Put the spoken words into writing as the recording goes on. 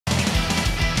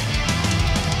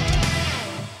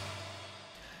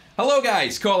Hello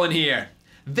guys, Colin here.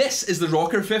 This is the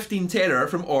Rocker 15 Terror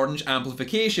from Orange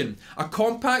Amplification, a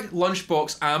compact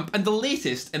lunchbox amp and the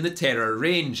latest in the Terror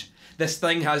range. This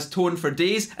thing has tone for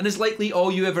days and is likely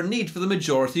all you ever need for the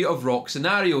majority of rock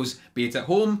scenarios, be it at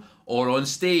home or on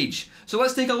stage. So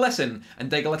let's take a listen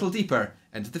and dig a little deeper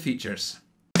into the features.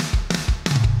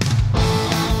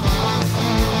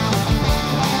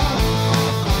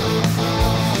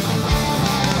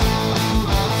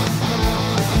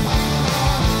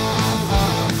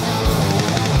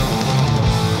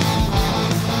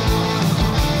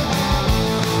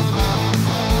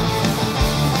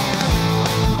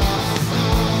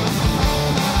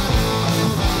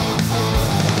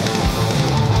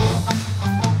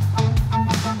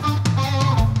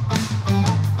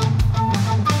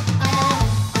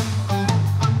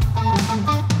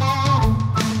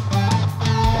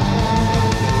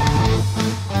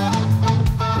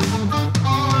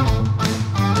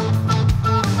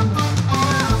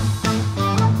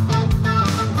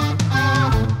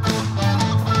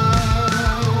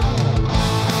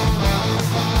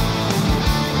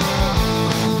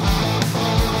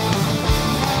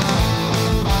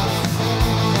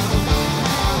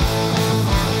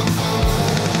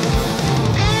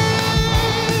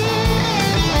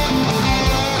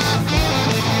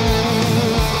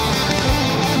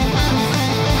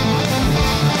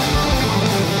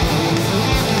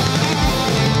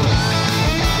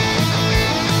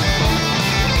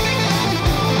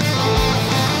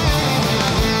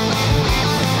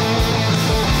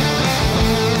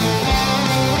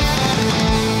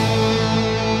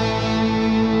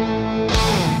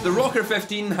 The Rocker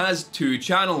 15 has two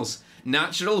channels,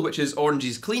 Natural, which is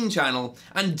Orange's clean channel,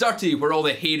 and Dirty, where all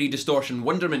the hairy distortion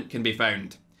wonderment can be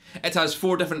found. It has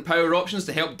 4 different power options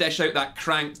to help dish out that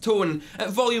cranked tone at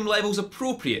volume levels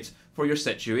appropriate for your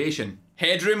situation.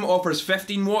 Headroom offers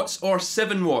 15 watts or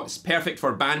 7 watts, perfect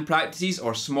for band practices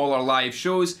or smaller live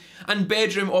shows, and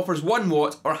Bedroom offers 1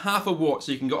 watt or half a watt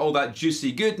so you can get all that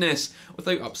juicy goodness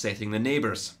without upsetting the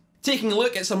neighbours. Taking a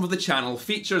look at some of the channel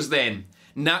features then.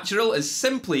 Natural is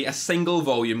simply a single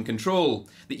volume control.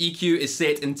 The EQ is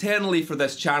set internally for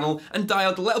this channel and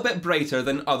dialed a little bit brighter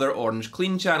than other Orange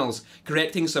clean channels,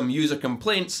 correcting some user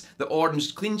complaints that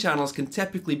Orange clean channels can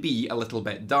typically be a little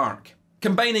bit dark.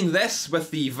 Combining this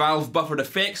with the valve buffered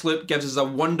effects loop gives us a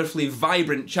wonderfully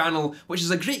vibrant channel, which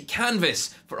is a great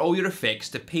canvas for all your effects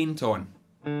to paint on.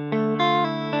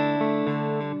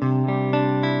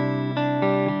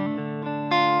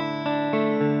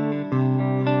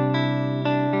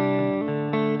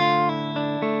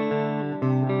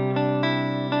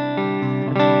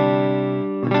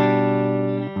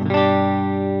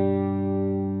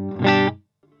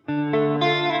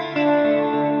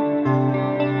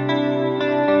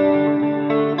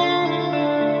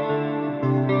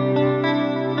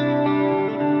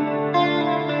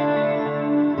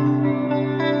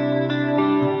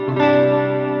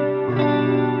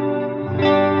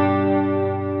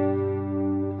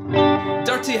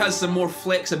 Dirty has some more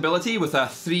flexibility with a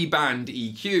 3-band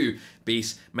EQ,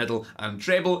 bass, middle and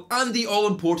treble, and the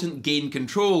all-important gain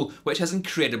control, which has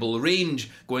incredible range,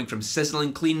 going from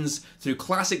sizzling cleans through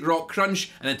classic rock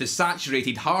crunch and into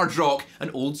saturated hard rock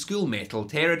and old school metal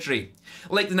territory.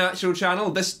 Like the Natural channel,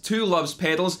 this too loves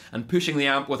pedals, and pushing the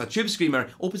amp with a tube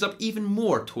screamer opens up even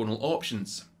more tonal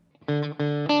options.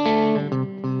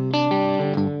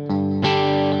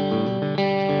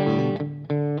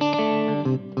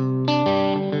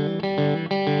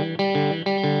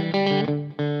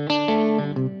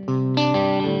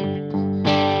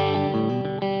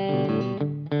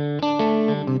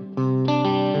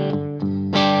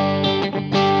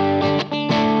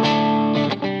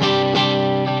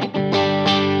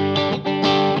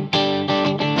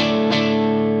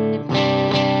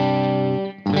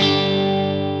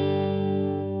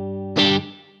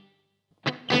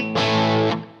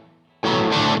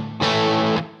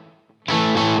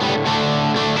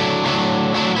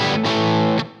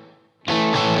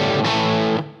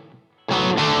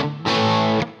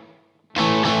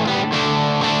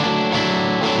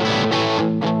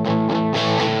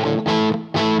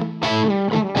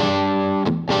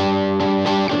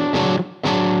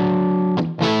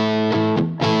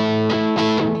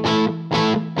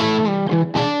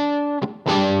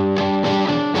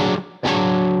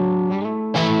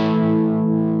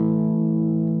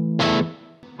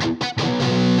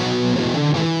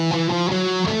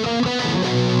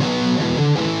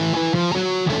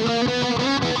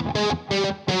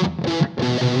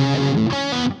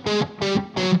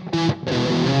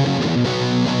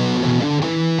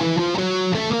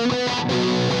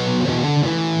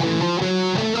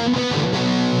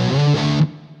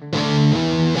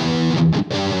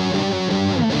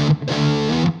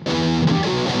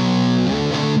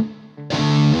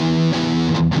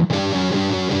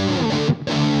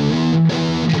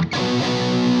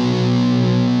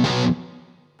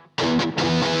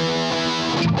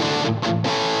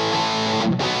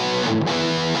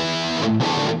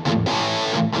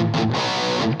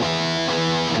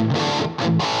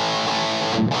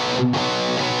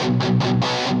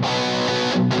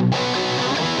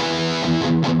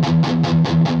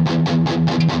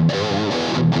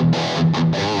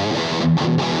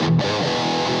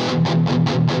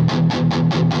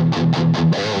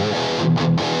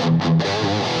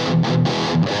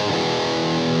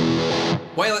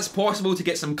 While it's possible to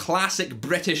get some classic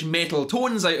British metal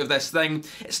tones out of this thing,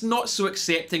 it's not so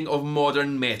accepting of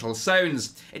modern metal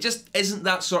sounds. It just isn't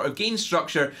that sort of gain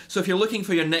structure, so if you're looking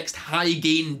for your next high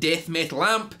gain death metal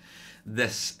amp,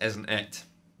 this isn't it.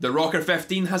 The Rocker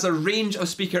 15 has a range of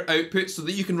speaker outputs so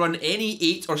that you can run any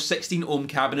 8 or 16 ohm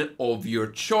cabinet of your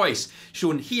choice,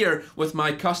 shown here with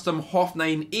my custom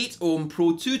Hoffnine 8 ohm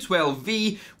Pro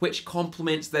 212V, which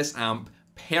complements this amp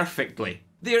perfectly.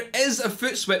 There is a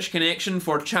foot switch connection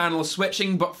for channel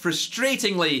switching, but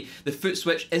frustratingly, the foot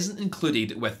switch isn't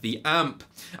included with the amp.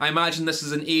 I imagine this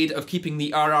is an aid of keeping the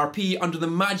RRP under the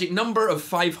magic number of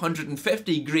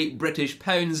 550 Great British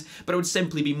pounds, but it would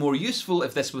simply be more useful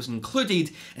if this was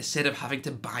included instead of having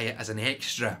to buy it as an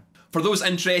extra. For those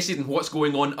interested in what's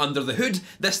going on under the hood,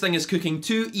 this thing is cooking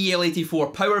 2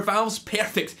 EL84 power valves,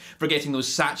 perfect for getting those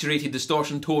saturated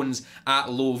distortion tones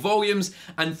at low volumes,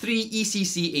 and 3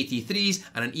 ECC83s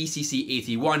and an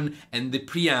ECC81 in the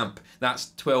preamp.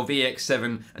 That's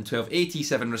 12AX7 and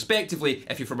 12AT7 respectively,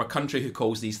 if you're from a country who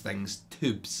calls these things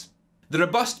tubes. The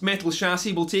robust metal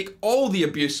chassis will take all the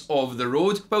abuse of the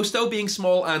road, while still being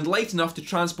small and light enough to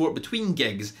transport between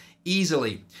gigs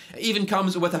easily. It even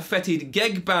comes with a fitted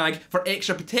gig bag for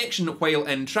extra protection while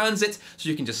in transit, so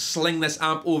you can just sling this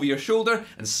amp over your shoulder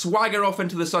and swagger off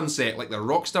into the sunset like the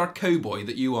rockstar cowboy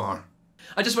that you are.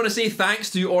 I just want to say thanks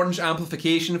to Orange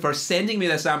Amplification for sending me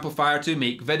this amplifier to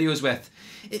make videos with.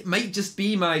 It might just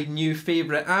be my new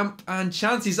favourite amp, and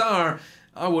chances are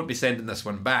I won't be sending this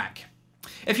one back.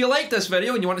 If you liked this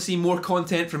video and you want to see more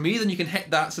content from me, then you can hit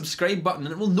that subscribe button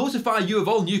and it will notify you of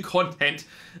all new content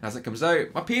as it comes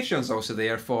out. My Patreon's also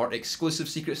there for exclusive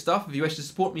secret stuff if you wish to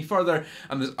support me further,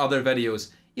 and there's other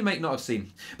videos you might not have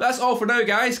seen. But that's all for now,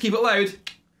 guys. Keep it loud,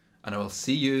 and I will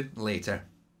see you later.